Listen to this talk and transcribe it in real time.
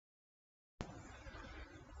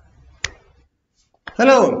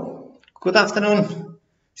Hello, good afternoon.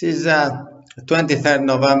 This is 23rd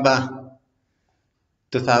November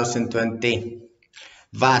 2020.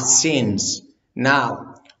 Vaccines.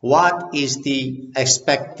 Now, what is the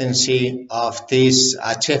expectancy of this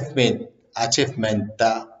achievement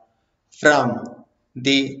from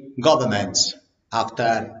the governments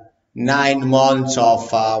after 9 months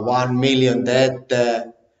of 1 million dead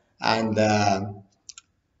and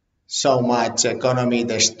so much economy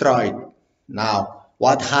destroyed? Now,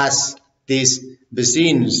 what has these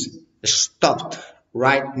vaccines stopped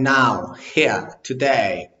right now, here,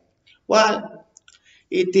 today? Well,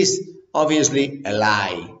 it is obviously a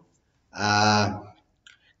lie.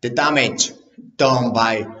 The damage done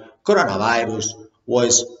by coronavirus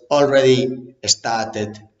was already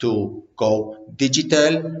started to go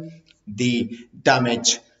digital. The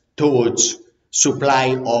damage towards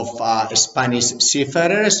supply of Spanish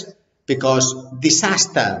seafarers, because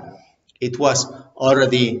disaster, it was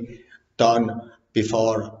already done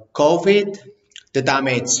before COVID. The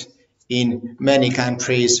damage in many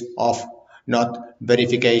countries of not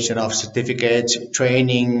verification of certificates,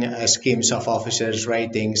 training schemes of officers,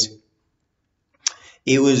 ratings,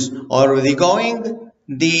 it was already going.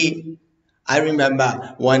 I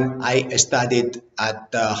remember when I studied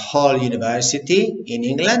at the Hull University in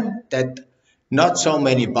England that not so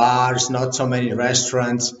many bars, not so many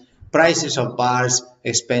restaurants, prices of bars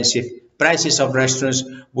expensive, prices of restaurants.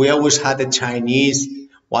 We always had the Chinese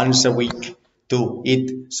once a week to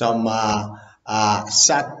eat some Pad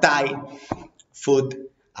Thai food,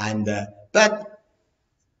 and but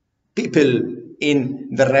people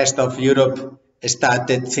in the rest of Europe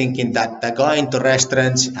started thinking that going to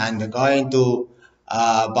restaurants and going to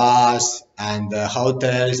bars and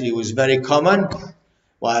hotels, it was very common.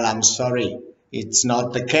 Well, I'm sorry, it's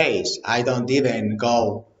not the case. I don't even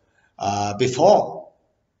go before,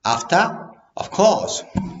 after, of course.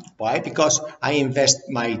 Why? Because I invest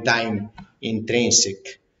my time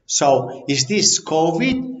intrinsic. So is this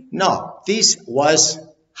COVID? No, this was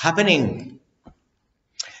happening.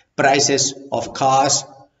 Prices of cars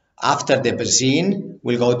after the vaccine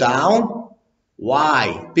will go down.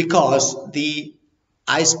 Why? Because the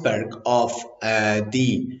iceberg of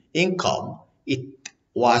the income, it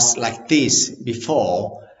was like this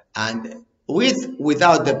before, and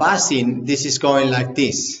without the vaccine, this is going like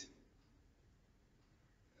this.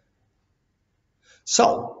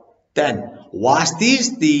 So then, was this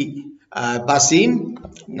the vaccine?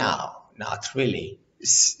 No, not really.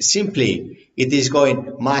 Simply, it is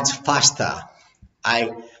going much faster.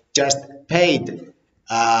 I just paid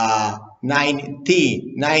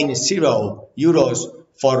 90 euros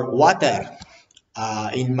for water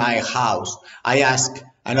in my house. I asked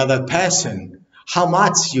another person, how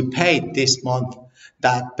much you paid this month?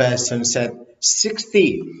 That person said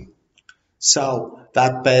 60. So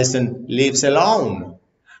that person lives alone,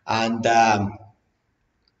 and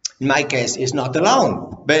in my case is not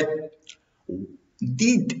alone. But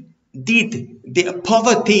did the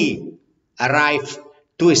poverty arrive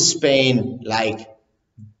to Spain like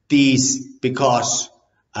this because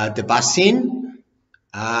the vaccine?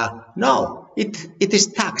 No, it is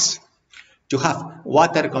tax. You have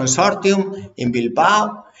Water Consortium in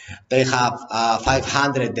Bilbao. They have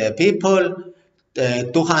 500 people,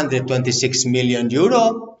 226 million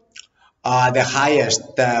euro, the highest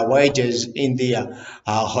wages in the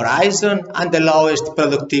horizon, and the lowest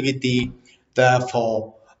productivity.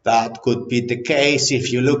 Therefore, that could be the case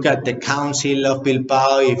if you look at the Council of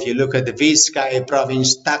Bilbao, if you look at the Vizcaya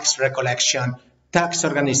province tax recollection, tax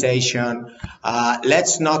organization.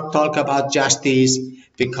 Let's not talk about justice,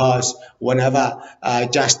 because whenever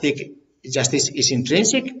justice is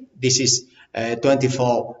intrinsic, this is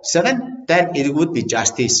 24/7, then it would be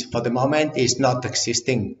justice. For the moment, it's not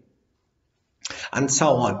existing, and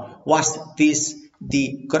so on. Was this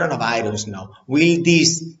the coronavirus? No. Will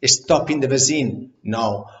this stop in the vaccine?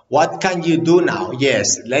 No. What can you do now?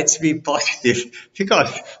 Yes, let's be positive,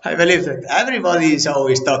 because I believe that everybody is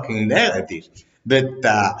always talking negative. But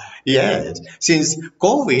yes, since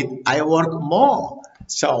COVID, I work more.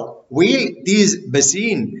 So will this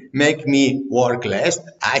vaccine make me work less?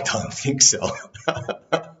 I don't think so.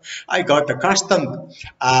 I got accustomed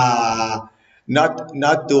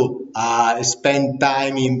not to spend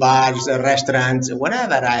time in bars or restaurants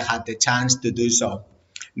whenever I had the chance to do so.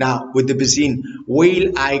 Now, with the vaccine,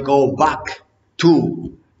 will I go back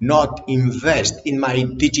to not invest in my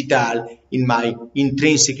digital, in my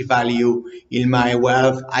intrinsic value, in my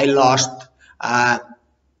wealth? I lost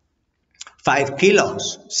 5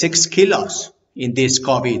 kilos, 6 kilos in this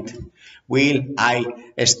COVID. Will I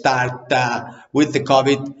start with the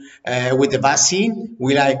COVID, with the vaccine?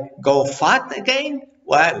 Will I go fat again?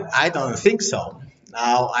 Well, I don't think so.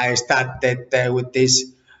 Now I started with this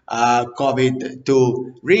COVID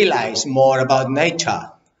to realize more about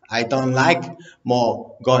nature. I don't like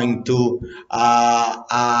more going to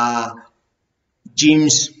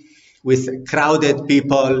gyms with crowded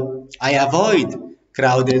people. I avoid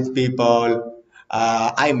crowded people.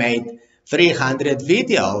 I made 300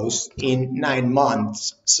 videos in 9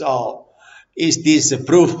 months. So is this a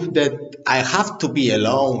proof that I have to be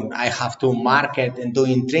alone? I have to market and do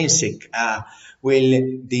intrinsic.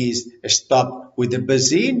 Will this stop with the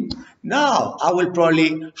basin? No, I will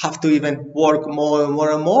probably have to even work more and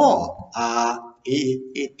more and more.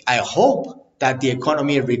 I hope that the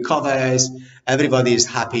economy recovers, everybody is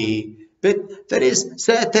happy, but there is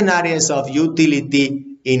certain areas of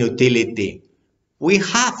utility, inutility. We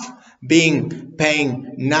have been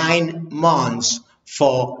paying 9 months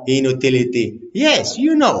for inutility. Yes,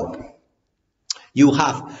 you know, you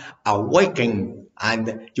have awakened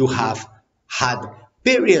and you have had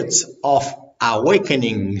periods of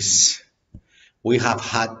awakenings. We have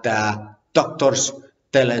had doctors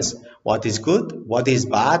tell us what is good, what is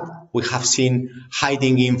bad. We have seen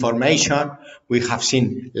hiding information. We have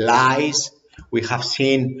seen lies. We have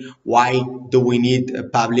seen why do we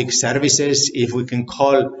need public services if we can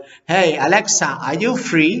call, hey, Alexa, are you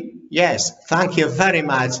free? Yes, thank you very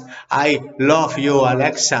much. I love you,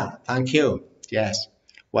 Alexa. Thank you. Yes.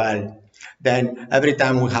 Well, then every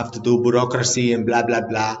time we have to do bureaucracy and blah, blah,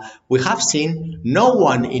 blah, we have seen no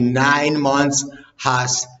one in 9 months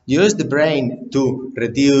has used the brain to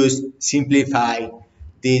reduce, simplify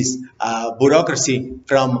this bureaucracy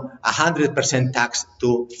from 100% tax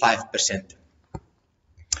to 5%.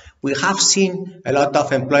 We have seen a lot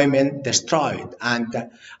of employment destroyed,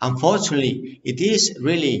 and unfortunately, it is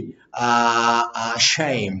really a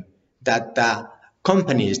shame that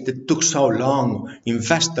companies that took so long,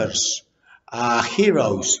 investors,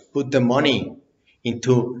 heroes, put the money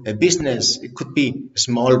into a business. It could be a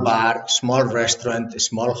small bar, small restaurant, a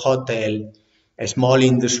small hotel, a small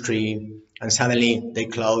industry, and suddenly they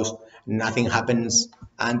close, nothing happens.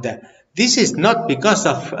 And this is not because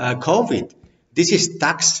of COVID. This is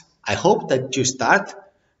tax. I hope that you start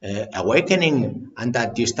awakening and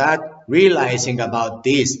that you start realizing about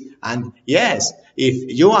this. And yes,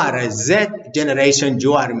 if you are a Z generation,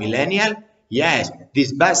 you are millennial, yes,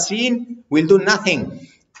 this vaccine will do nothing.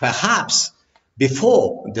 Perhaps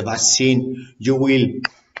before the vaccine, you will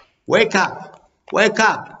wake up,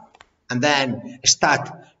 and then start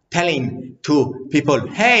telling to people,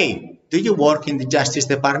 hey, do you work in the Justice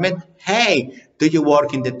Department? Hey, do you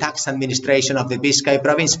work in the tax administration of the Biscay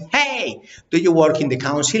province? Hey, do you work in the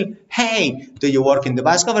council? Hey, do you work in the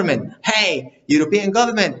Basque government? Hey, European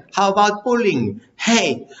government, how about pooling?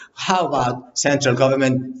 Hey, how about central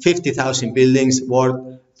government, 50,000 buildings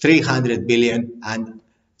worth 300 billion and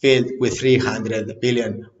filled with 300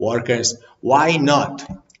 billion workers? Why not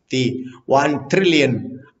the 1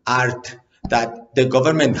 trillion art that the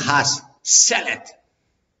government has, sell it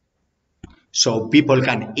so people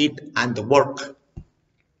can eat and work?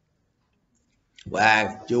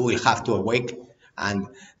 Well, you will have to awake, and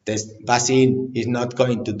this vaccine is not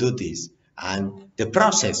going to do this, and the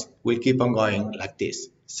process will keep on going like this.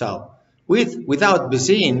 So without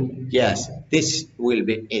vaccine, yes, this will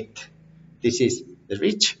be it. This is the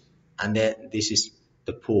rich, and then this is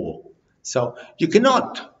the poor. So you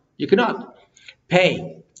cannot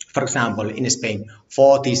pay, for example, in Spain,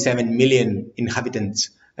 47 million inhabitants.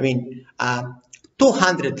 I mean,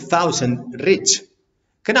 200,000 rich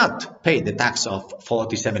cannot pay the tax of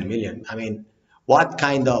 47 million. I mean, what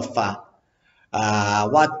kind of,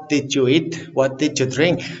 what did you eat? What did you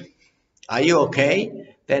drink? Are you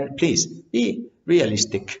okay? Then please be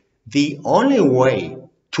realistic. The only way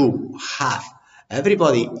to have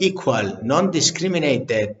everybody equal,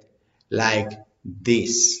 non-discriminated like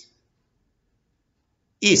this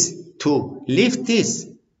is to leave this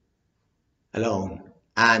alone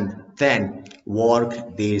and then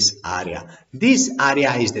work this area. This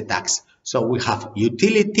area is the tax. So we have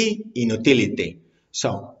utility, inutility.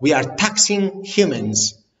 So we are taxing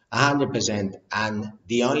humans 100%, and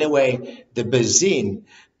the only way the basin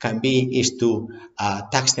can be is to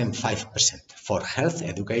tax them 5% for health,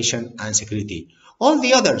 education, and security. All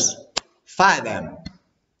the others, fire them.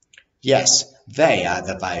 Yes, they are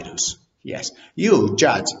the virus. Yes, you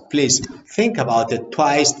judge, please think about it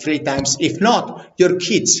twice, 3 times. If not, your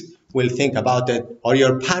kids will think about it, or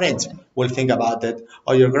your parents will think about it,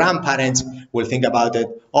 or your grandparents will think about it.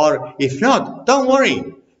 Or if not, don't worry,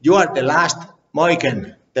 you are the last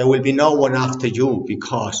Mohican. There will be no one after you,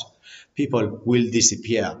 because people will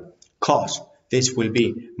disappear. Because this will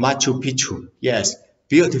be Machu Picchu. Yes,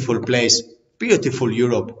 beautiful place, beautiful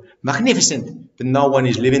Europe, magnificent, but no one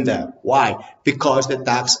is living there. Why? Because the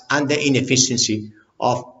tax and the inefficiency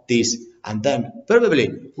of this. And then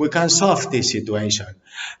probably we can solve this situation.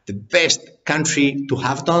 The best country to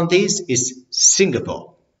have done this is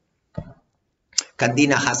Singapore.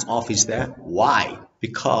 Candina has office there. Why?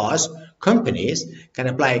 Because companies can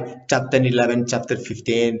apply Chapter 11, Chapter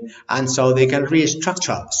 15, and so they can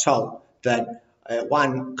restructure. So that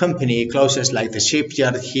one company closes like the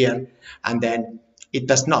shipyard here, and then it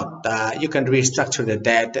does not. You can restructure the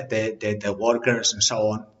debt, the workers, and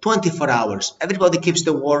so on. 24 hours. Everybody keeps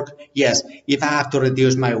the work. Yes, if I have to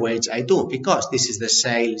reduce my wage, I do, because this is the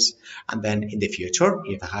sales. And then in the future,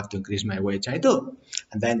 if I have to increase my wage, I do.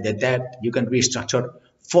 And then the debt, you can restructure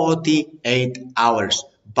 48 hours.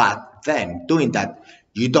 But then doing that,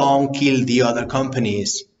 you don't kill the other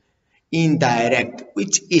companies. Indirect,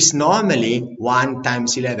 which is normally 1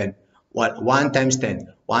 times 11. Well, 1 times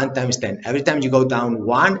 10. 1 times 10. Every time you go down,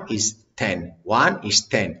 1 is 10. 1 is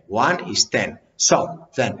 10. 1 is 10. So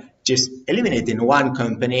then just eliminating one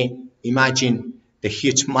company, imagine the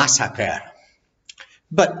huge massacre.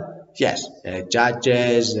 But yes,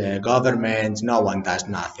 judges, governments, no one does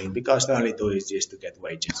nothing, because the only do is just to get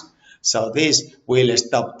wages. So this will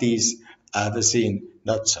stop this vaccine,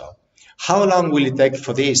 not so. How long will it take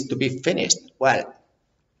for this to be finished? Well,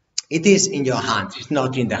 it is in your hands. It's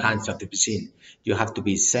not in the hands of the vaccine. You have to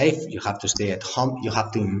be safe. You have to stay at home. You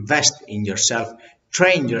have to invest in yourself,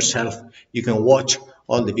 train yourself. You can watch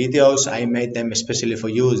all the videos. I made them especially for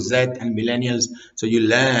you, Z and millennials, so you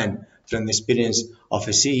learn from the experience of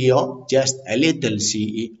a CEO, just a little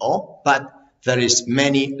CEO, but there is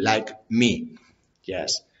many like me.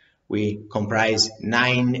 Yes, we comprise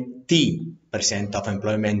 90% of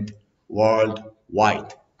employment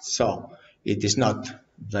worldwide. So it is not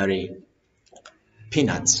very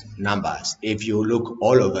peanuts numbers. If you look,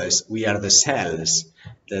 all of us, we are the cells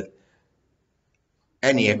that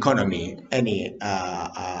any economy, any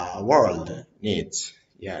world needs.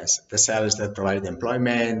 Yes, the cells that provide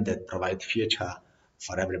employment, that provide future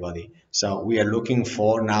for everybody. So we are looking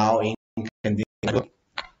for now in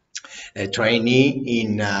a trainee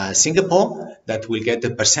in Singapore that will get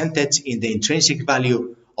the percentage in the intrinsic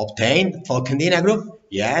value obtained for Candina Group.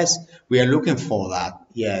 Yes, we are looking for that.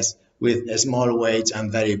 Yes, with a small wage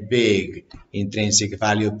and very big intrinsic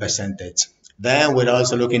value percentage. Then we're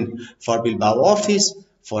also looking for Bilbao office,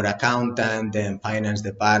 for accountant and finance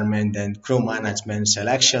department and crew management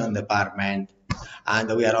selection department.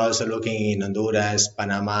 And we are also looking in Honduras,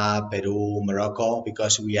 Panama, Peru, Morocco,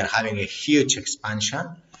 because we are having a huge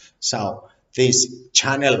expansion. So this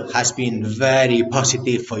channel has been very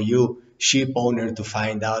positive for you, ship owner, to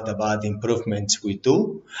find out about the improvements we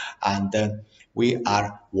do. And we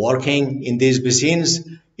are working in this business.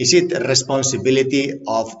 Is it a responsibility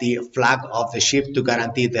of the flag of the ship to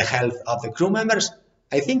guarantee the health of the crew members?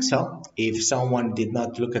 I think so. If someone did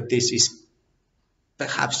not look at this, it's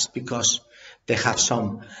perhaps because they have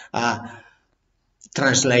some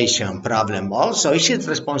translation problem. Also, is it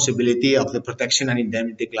responsibility of the protection and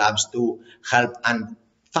indemnity clubs to help and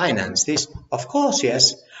finance this? Of course,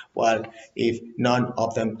 yes. Well, if none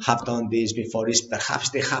of them have done this before, is perhaps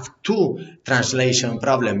they have two translation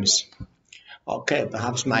problems. Okay,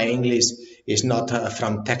 perhaps my English is not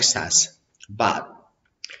from Texas, but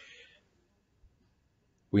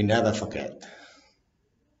we never forget.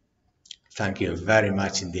 Thank you very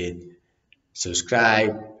much indeed.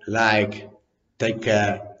 Subscribe, like, take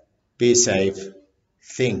care, be safe,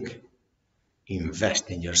 think,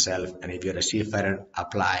 invest in yourself. And if you're a seafarer,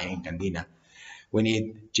 apply in Candina. We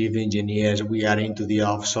need chief engineers. We are into the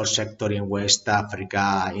offshore sector in West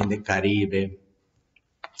Africa, in the Caribbean,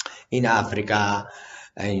 in Africa,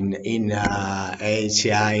 in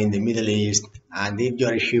Asia, in the Middle East. And if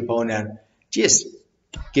you're a ship owner, just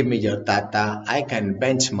give me your data. I can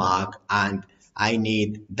benchmark, and I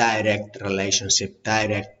need direct relationship,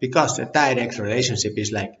 because a direct relationship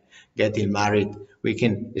is like getting married. We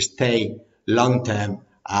can stay long-term,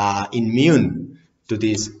 immune to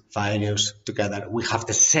these values together. We have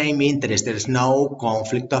the same interest. There is no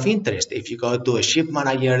conflict of interest. If you go to a ship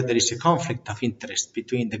manager, there is a conflict of interest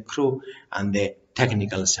between the crew and the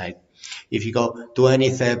technical side. If you go to any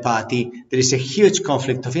third party, there is a huge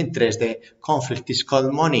conflict of interest. The conflict is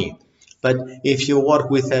called money. But if you work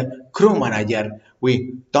with a crew manager,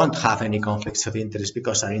 we don't have any conflicts of interest,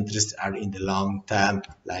 because our interests are in the long term,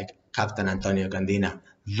 like Captain Antonio Candina.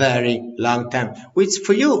 Very long term, which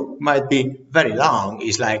for you might be very long,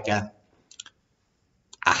 is like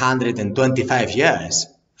 125 years.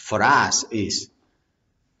 For us is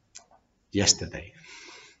yesterday.